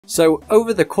So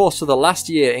over the course of the last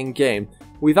year in game,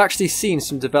 we've actually seen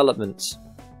some developments.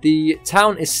 The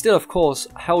town is still of course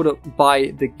held up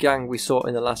by the gang we saw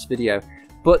in the last video,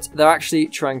 but they're actually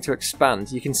trying to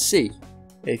expand. You can see,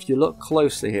 if you look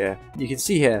closely here, you can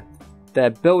see here, they're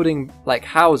building like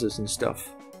houses and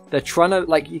stuff. They're trying to,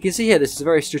 like, you can see here, this is a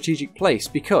very strategic place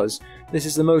because this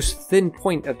is the most thin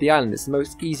point of the island. It's the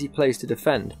most easy place to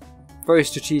defend. Very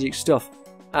strategic stuff.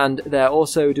 And they're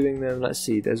also doing them, let's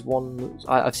see, there's one,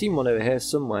 I've seen one over here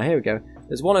somewhere. Here we go.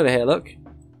 There's one over here, look.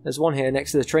 There's one here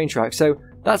next to the train track. So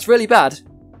that's really bad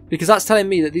because that's telling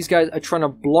me that these guys are trying to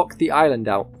block the island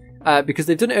out because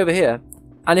they've done it over here.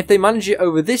 And if they manage it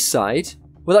over this side,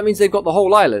 well, that means they've got the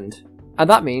whole island. And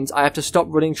that means I have to stop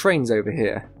running trains over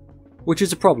here, which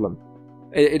is a problem.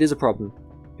 It is a problem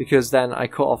because then I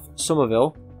cut off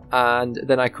Somerville and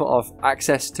then I cut off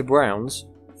access to Browns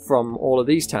from all of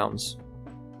these towns.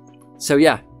 So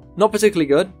yeah, not particularly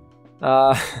good.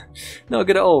 Not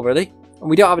good at all, really. And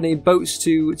we don't have any boats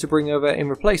to bring over in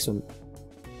replacement.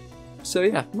 So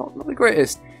yeah, not the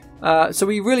greatest. So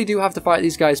we really do have to fight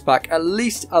these guys back at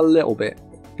least a little bit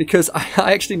because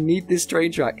I actually need this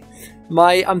train track.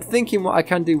 I'm thinking what I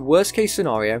can do, worst case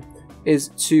scenario, is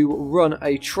to run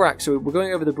a track. So we're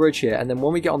going over the bridge here, and then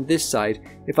when we get on this side,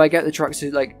 if I get the track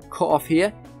to like cut off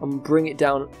here and bring it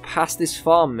down past this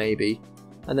farm maybe,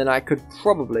 and then I could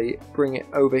probably bring it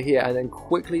over here and then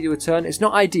quickly do a turn. It's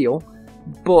not ideal,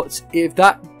 but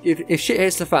if shit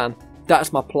hits the fan,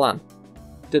 that's my plan.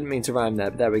 Didn't mean to rhyme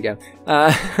there, but there we go.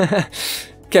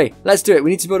 Okay, let's do it.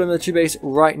 We need to build a military base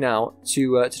right now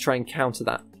to try and counter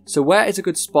that. So where is a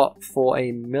good spot for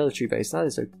a military base? That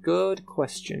is a good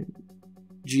question.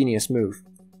 Genius move.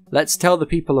 Let's tell the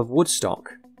people of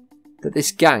Woodstock that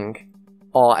this gang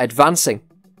are advancing.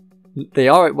 They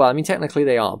are, well, I mean, technically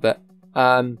they are, but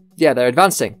yeah, they're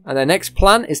advancing. And their next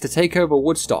plan is to take over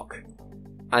Woodstock.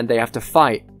 And they have to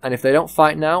fight. And if they don't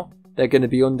fight now, they're going to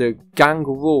be under gang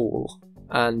rule.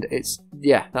 And it's,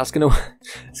 yeah, that's going to,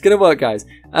 it's going to work, guys.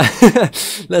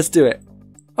 Let's do it.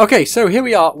 Okay, so here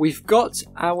we are. We've got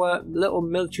our little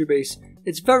military base.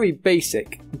 It's very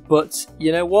basic, but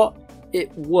you know what?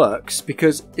 It works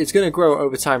because it's going to grow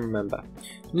over time, remember.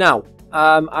 Now,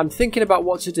 I'm thinking about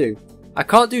what to do. I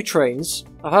can't do trains.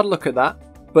 I've had a look at that,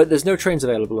 but there's no trains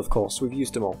available, of course. We've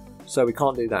used them all, so we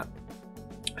can't do that.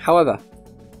 However,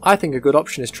 I think a good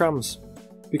option is trams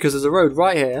because there's a road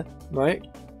right here, right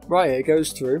here, it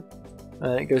goes through,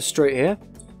 and it goes straight here.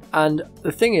 And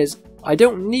the thing is, I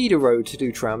don't need a road to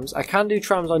do trams. I can do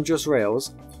trams on just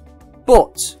rails,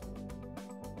 but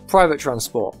private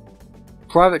transport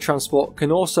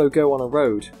can also go on a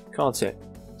road, can't it?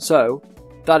 So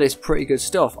that is pretty good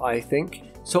stuff, I think.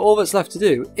 So all that's left to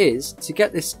do is to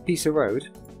get this piece of road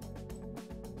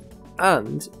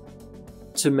and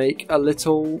to make a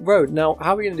little road. Now,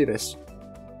 how are we going to do this?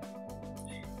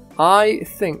 I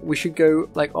think we should go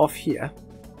like off here,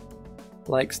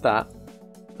 like that.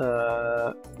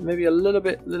 Maybe a little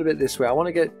bit this way. I want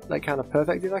to get like kind of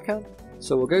perfect if I can.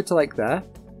 So we'll go to like there,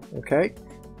 okay,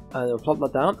 and we'll plop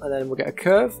that down, and then we'll get a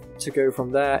curve to go from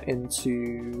there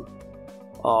into.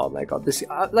 Oh my god, this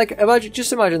like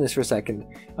just imagine this for a second.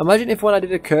 Imagine if when I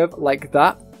did a curve like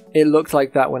that, it looked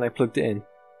like that when I plugged it in,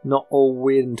 not all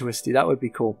weird and twisty. That would be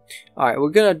cool. All right, we're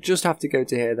gonna just have to go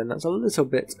to here then. That's a little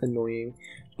bit annoying,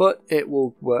 but it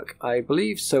will work, I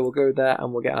believe. So we'll go there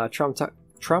and we'll get our tram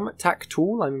tack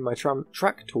tool. I mean my tram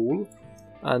track tool,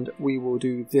 and we will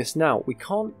do this now. We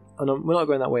can't. Oh no, we're not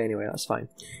going that way anyway. That's fine.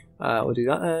 We'll do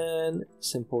that and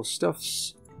simple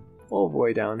stuffs all the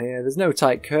way down here. There's no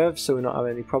tight curve, so we're not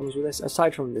having any problems with this.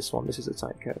 Aside from this one, this is a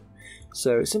tight curve.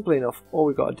 So simply enough, all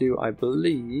we've got to do, I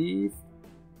believe.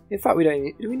 In fact, we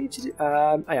don't. Do we need to do?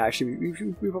 Yeah, actually,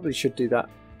 we probably should do that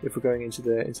if we're going into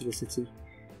the city.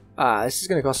 This is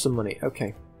going to cost some money.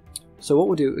 Okay. So what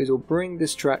we'll do is we'll bring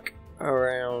this track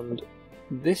around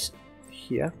this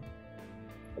here.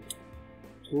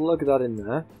 Plug that in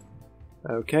there.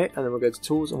 Okay, and then we'll go to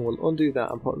tools and we'll undo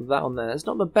that and put that on there. It's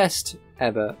not the best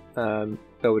ever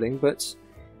building, but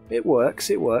it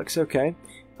works, okay.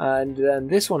 And then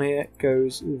this one here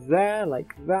goes there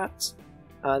like that.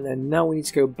 And then now we need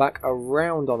to go back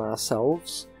around on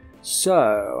ourselves.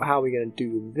 So, how are we going to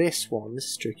do this one? This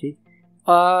is tricky.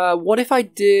 What if I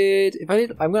did, I'm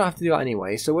going to have to do that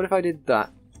anyway. So what if I did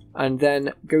that and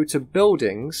then go to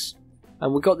buildings?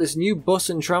 And we got this new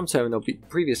bus and tram terminal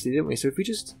previously, didn't we? So if we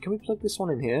just, can we plug this one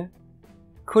in here?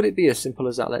 Could it be as simple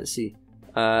as that? Let's see.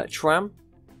 Tram.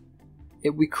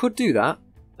 We could do that.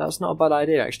 That's not a bad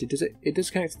idea, actually. Does it? It does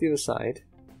connect to the other side.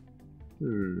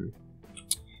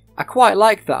 I quite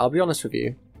like that, I'll be honest with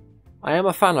you. I am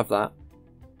a fan of that.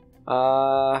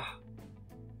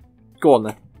 Go on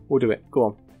then. We'll do it. Go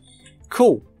on.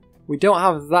 Cool. We don't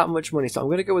have that much money, so I'm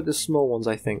going to go with the small ones,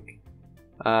 I think.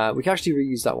 We can actually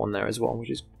reuse that one there as well, which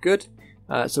is good.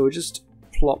 So we'll just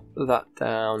plop that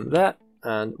down there,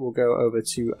 and we'll go over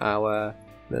to our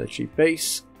military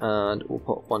base, and we'll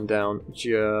put one down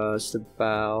just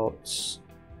about...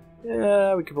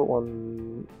 Yeah, we can put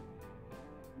one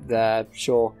there,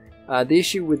 sure. The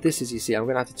issue with this is, you see, I'm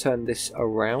going to have to turn this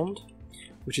around,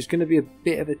 which is going to be a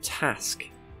bit of a task,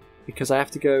 because I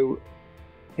have to go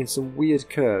in some weird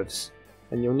curves,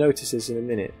 and you'll notice this in a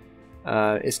minute.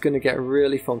 It's going to get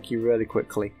really funky really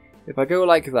quickly. If I go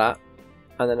like that,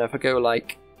 and then if I go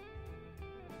like...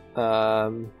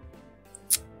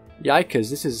 yikers,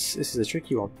 this is a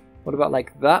tricky one. What about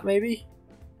like that, maybe?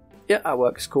 Yeah, that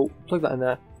works, cool. Plug that in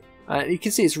there. You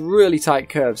can see it's really tight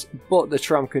curves, but the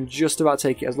tram can just about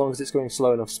take it as long as it's going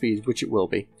slow enough speed, which it will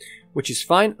be. Which is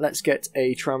fine. Let's get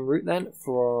a tram route then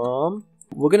from...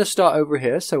 We're going to start over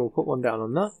here, so we'll put one down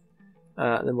on that.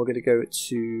 Then we're going to go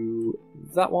to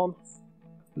that one,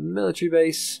 military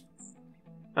base,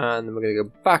 and then we're going to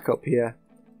go back up here.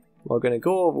 We're going to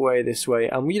go all the way this way,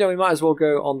 and you know, we might as well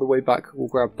go on the way back. We'll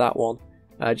grab that one,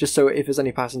 just so if there's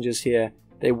any passengers here,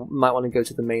 they might want to go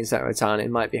to the main centre of town. It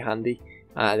might be handy.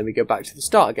 Then we go back to the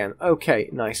start again. Okay,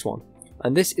 nice one.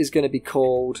 And this is going to be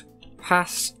called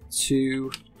Pass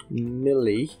to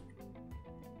Millie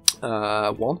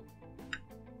 1.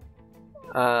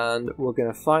 And we're going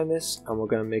to find this, and we're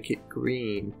going to make it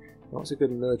green. What's a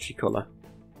good military colour?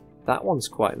 That one's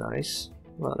quite nice.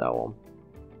 I like that one.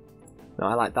 No,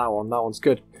 I like that one. That one's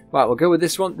good. Right, we'll go with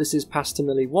this one. This is Pass to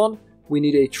Millie 1. We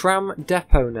need a tram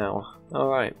depot now.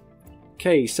 Alright.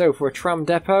 Okay, so for a tram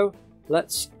depot,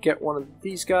 let's get one of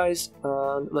these guys,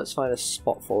 and let's find a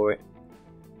spot for it.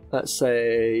 Let's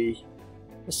say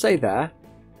there,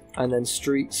 and then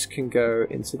streets can go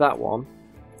into that one.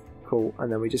 Cool,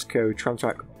 and then we just go tram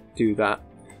track, do that.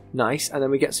 Nice, and then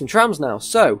we get some trams now.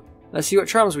 So, let's see what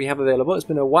trams we have available. It's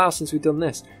been a while since we've done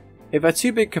this. If they're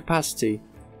too big capacity,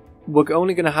 we're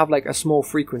only going to have like a small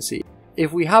frequency.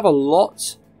 If we have a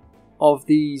lot of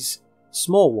these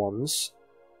small ones,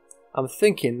 I'm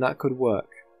thinking that could work.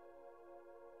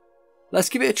 Let's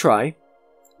give it a try.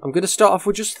 I'm going to start off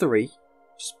with just 3.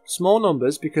 Small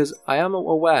numbers, because I am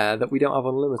aware that we don't have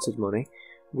unlimited money.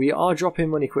 We are dropping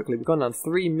money quickly. We've gone down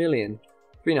 3 million,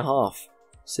 3.5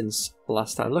 since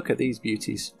last time. Look at these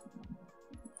beauties.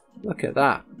 Look at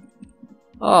that.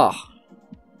 Ah,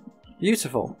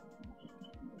 beautiful.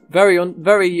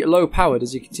 Very low powered,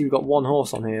 as you can see. We've got 1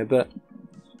 horse on here, but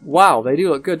wow, they do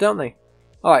look good, don't they?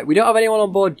 Alright, we don't have anyone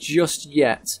on board just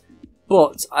yet,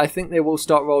 but I think they will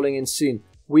start rolling in soon.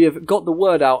 We have got the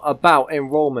word out about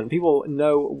enrollment. People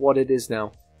know what it is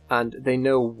now, and they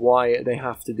know why they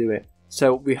have to do it.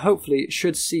 So we hopefully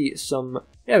should see some...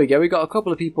 There we go, we got a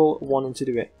couple of people wanting to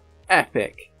do it.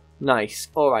 Epic. Nice.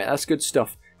 Alright, that's good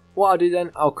stuff. What I'll do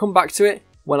then, I'll come back to it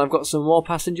when I've got some more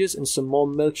passengers and some more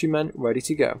military men ready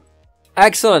to go.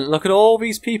 Excellent, look at all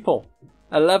these people.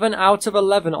 11 out of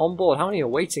 11 on board. How many are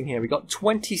waiting here? We got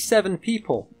 27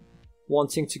 people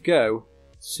wanting to go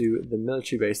to the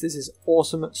military base. This is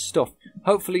awesome stuff.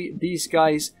 Hopefully these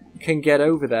guys can get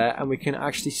over there and we can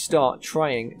actually start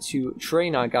trying to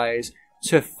train our guys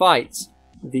to fight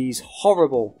these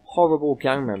horrible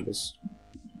gang members.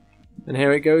 And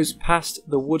here it goes past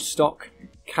the Woodstock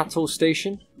cattle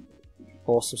station.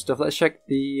 Awesome stuff. Let's check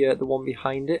the one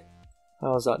behind it.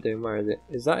 How's that doing? Where is it?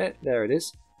 Is that it? There it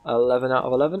is. 11 out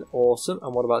of 11. Awesome.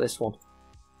 And what about this one?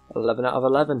 11 out of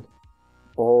 11.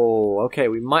 Oh, okay.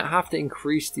 We might have to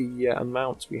increase the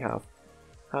amount we have.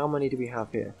 How many do we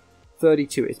have here?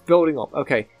 32. It's building up.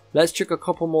 Okay. Let's check a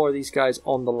couple more of these guys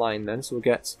on the line then. So we'll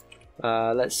get,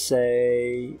 let's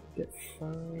say, get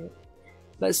 5.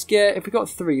 Let's get, if we got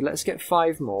 3, let's get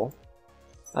 5 more.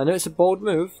 I know it's a bold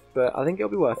move, but I think it'll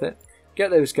be worth it.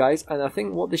 Get those guys, and I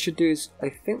think what they should do is, I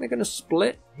think they're going to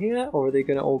split here, or are they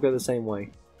going to all go the same way?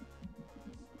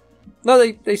 No,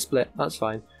 they split. That's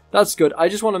fine. That's good. I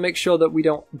just want to make sure that we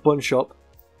don't bunch up,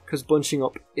 because bunching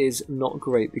up is not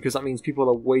great, because that means people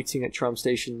are waiting at tram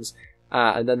stations,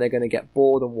 and then they're going to get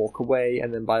bored and walk away,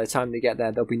 and then by the time they get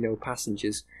there, there'll be no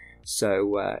passengers.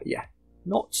 So, yeah,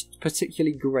 not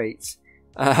particularly great.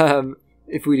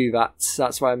 If we do that,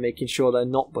 that's why I'm making sure they're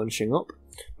not bunching up.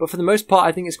 But for the most part,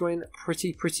 I think it's going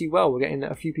pretty well. We're getting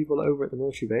a few people over at the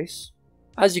military base.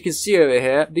 As you can see over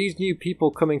here, these new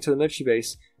people coming to the military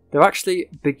base, they're actually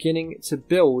beginning to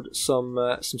build some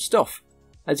stuff.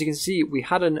 As you can see, we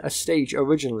had a stage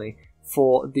originally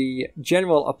for the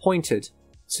general appointed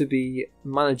to be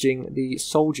managing the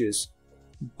soldiers.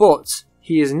 But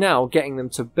he is now getting them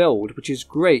to build, which is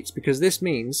great because this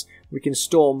means we can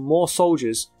store more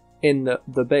soldiers in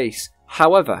the base.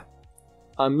 However,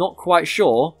 I'm not quite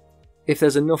sure if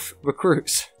there's enough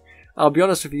recruits. I'll be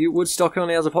honest with you, Woodstock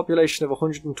only has a population of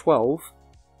 112.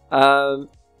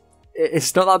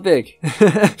 It's not that big.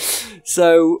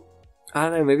 So, I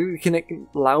don't know, maybe we can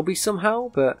Lauby somehow,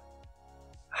 but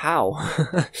how?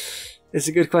 It's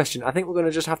a good question. I think we're going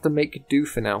to just have to make do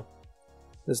for now.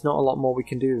 There's not a lot more we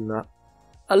can do than that.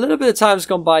 A little bit of time's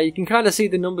gone by. You can kind of see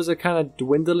the numbers are kind of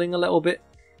dwindling a little bit.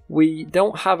 We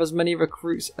don't have as many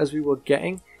recruits as we were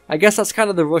getting. I guess that's kind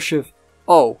of the rush of,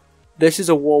 oh, this is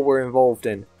a war we're involved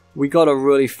in. We got to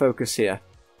really focus here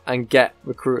and get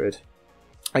recruited.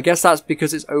 I guess that's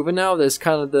because it's over now. There's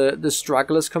kind of the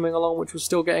stragglers coming along, which we're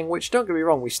still getting, which, don't get me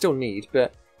wrong, we still need,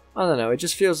 but I don't know, it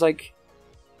just feels like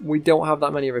we don't have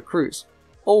that many recruits.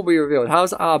 All be revealed.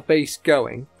 How's our base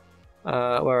going?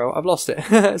 Where I've lost it.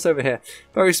 It's over here.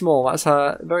 Very small. That's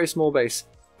a very small base.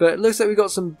 But it looks like we've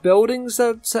got some buildings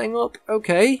setting up.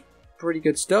 Okay, pretty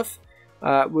good stuff.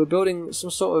 We're building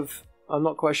some sort of, I'm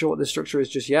not quite sure what this structure is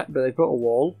just yet, but they've built a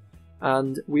wall.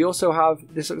 And we also have,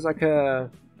 this looks like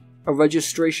a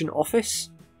registration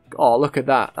office. Oh, look at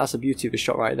that. That's a beauty of a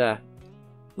shot right there.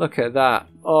 Look at that.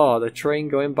 Oh, the train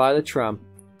going by the tram.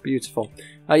 Beautiful.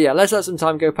 Yeah, let's let some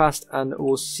time go past and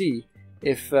we'll see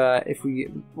if we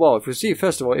see,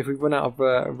 first of all, if we run out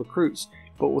of recruits,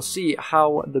 but we'll see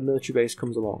how the military base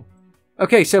comes along.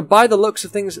 Okay, so by the looks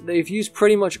of things, they've used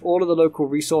pretty much all of the local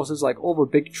resources, like all the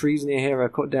big trees near here are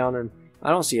cut down and I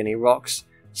don't see any rocks.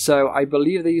 So I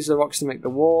believe they use the rocks to make the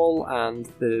wall and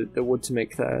the wood to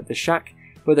make the shack,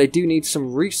 but they do need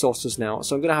some resources now,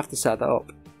 so I'm going to have to set that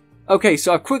up. Okay,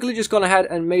 so I've quickly just gone ahead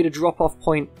and made a drop-off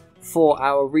point for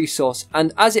our resource,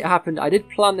 and as it happened, I did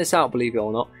plan this out, believe it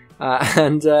or not,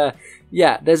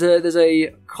 yeah, there's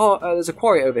a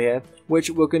quarry over here, which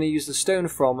we're going to use the stone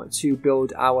from to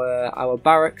build our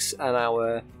barracks and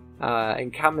our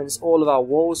encampments, all of our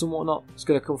walls and whatnot. It's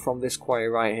going to come from this quarry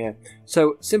right here.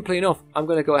 So simply enough, I'm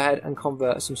going to go ahead and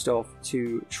convert some stuff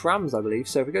to trams, I believe.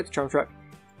 So if we go to tram track,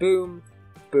 boom,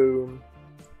 boom,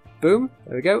 boom,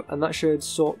 there we go, and that should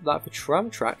sort that for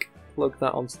tram track. Plug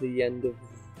that onto the end of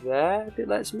there, if it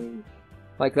lets me,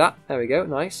 like that. There we go,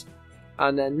 nice.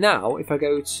 And then now, if I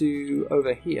go to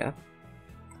over here,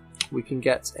 we can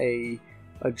get a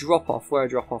drop-off. Where are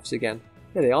drop-offs again?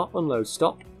 Here they are, unload,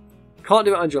 stop. Can't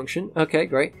do it on junction. Okay,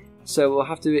 great. So we'll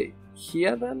have to do it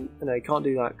here then? No, you can't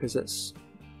do that because it's...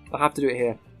 I'll have to do it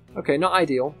here. Okay, not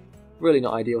ideal. Really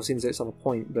not ideal, seems like it's on a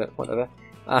point, but whatever.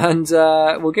 And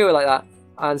we'll go like that.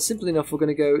 And simply enough, we're going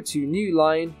to go to new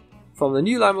line. From the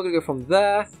new line, we're going to go from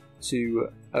there to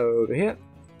over here.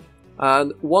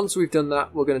 And once we've done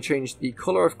that, we're going to change the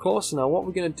colour, of course. Now, what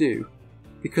we're going to do,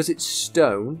 because it's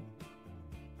stone,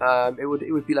 it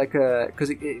would be like a, because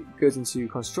it goes into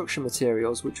construction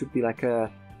materials, which would be like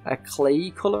a clay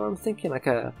colour. I'm thinking like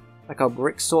a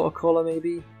brick sort of colour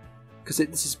maybe, because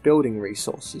this is building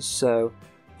resources. So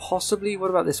possibly, what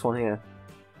about this one here?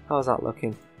 How's that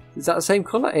looking? Is that the same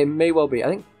colour? It may well be. I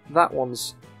think that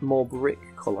one's more brick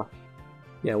colour.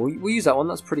 Yeah, we'll use that one.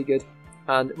 That's pretty good.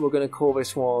 And we're going to call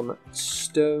this one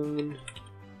stone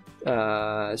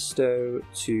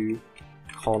to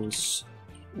cons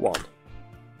 1.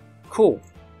 Cool.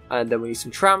 And then we need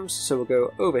some trams, so we'll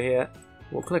go over here,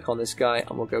 we'll click on this guy,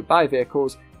 and we'll go buy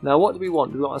vehicles. Now what do we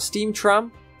want? Do we want a steam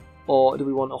tram, or do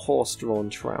we want a horse-drawn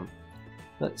tram?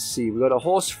 Let's see, we've got a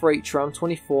horse freight tram,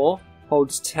 24,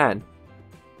 holds 10.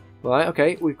 Right,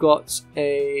 okay, we've got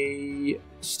a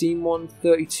steam one,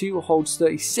 32, holds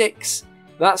 36.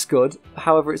 That's good,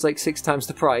 however it's like 6 times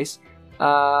the price.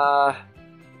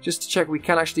 Just to check, we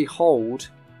can actually hold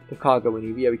the cargo we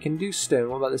need. Yeah, we can do stone.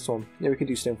 What about this one? Yeah, we can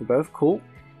do stone for both. Cool.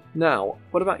 Now,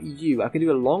 what about you? I can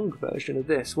do a long version of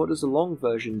this. What does the long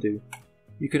version do?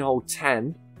 You can hold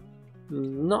 10.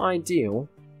 Not ideal.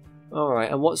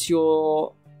 Alright, and what's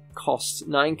your cost?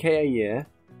 9k a year.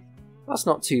 That's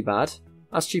not too bad.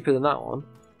 That's cheaper than that one.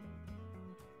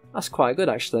 That's quite good,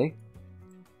 actually.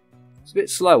 It's a bit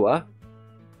slower.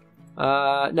 No,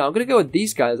 I'm going to go with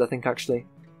these guys, I think, actually.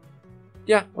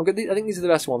 Yeah, I think these are the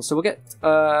best ones. So we'll get,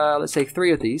 let's say,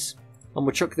 3 of these. And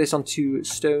we'll chuck this onto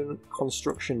stone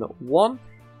construction 1.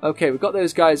 Okay, we've got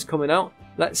those guys coming out.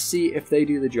 Let's see if they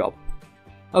do the job.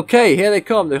 Okay, here they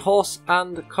come. The horse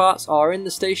and carts are in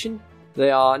the station.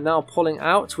 They are now pulling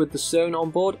out with the stone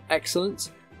on board.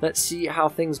 Excellent. Let's see how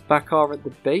things back are at the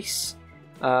base.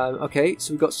 Okay,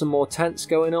 so we've got some more tents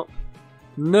going up.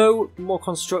 No more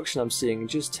construction I'm seeing,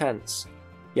 just tents.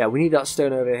 Yeah, we need that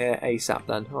stone over here ASAP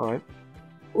then. Alright.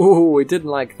 Ooh, we didn't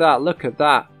like that. Look at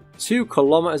that. 2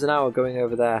 kilometers an hour going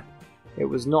over there. It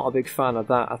was not a big fan of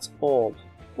that at all.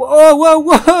 Whoa, whoa,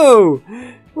 whoa!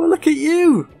 Well, look at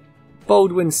you!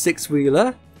 Baldwin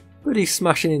six-wheeler. But he's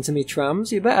smashing into me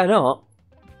trams. You better not.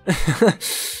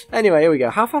 Anyway, here we go.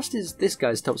 How fast is this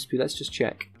guy's top speed? Let's just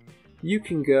check. You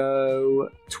can go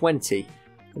 20.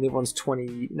 And the other one's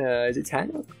 20. No, is it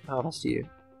 10? How fast are you?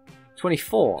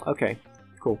 24. Okay,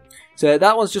 cool. So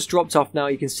that one's just dropped off now.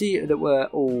 You can see that we're...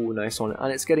 Oh, nice one.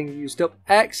 And it's getting used up.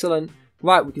 Excellent.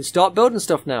 Right, we can start building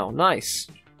stuff now. Nice.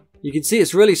 You can see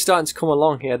it's really starting to come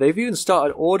along here. They've even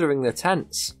started ordering the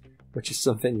tents, which is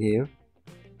something new.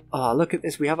 Oh, look at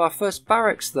this. We have our first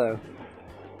barracks, though.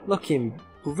 Looking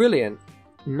brilliant.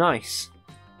 Nice.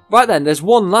 Right then, there's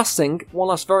one last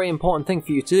very important thing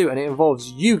for you to do, and it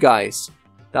involves you guys.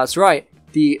 That's right.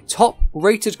 The top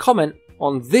rated comment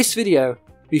on this video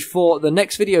before the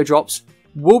next video drops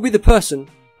will be the person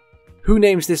who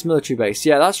names this military base.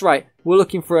 Yeah, that's right. We're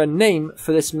looking for a name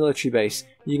for this military base.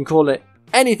 You can call it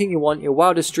anything you want, your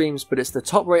wildest dreams, but it's the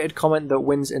top rated comment that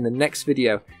wins in the next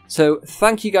video. So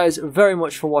thank you guys very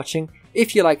much for watching.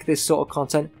 If you like this sort of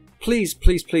content, please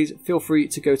feel free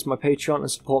to go to my Patreon and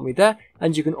support me there.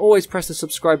 And you can always press the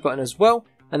subscribe button as well,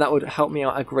 and that would help me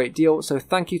out a great deal. So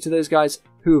thank you to those guys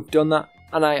who have done that,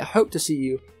 and I hope to see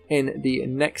you in the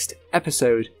next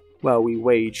episode where we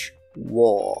wage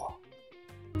war.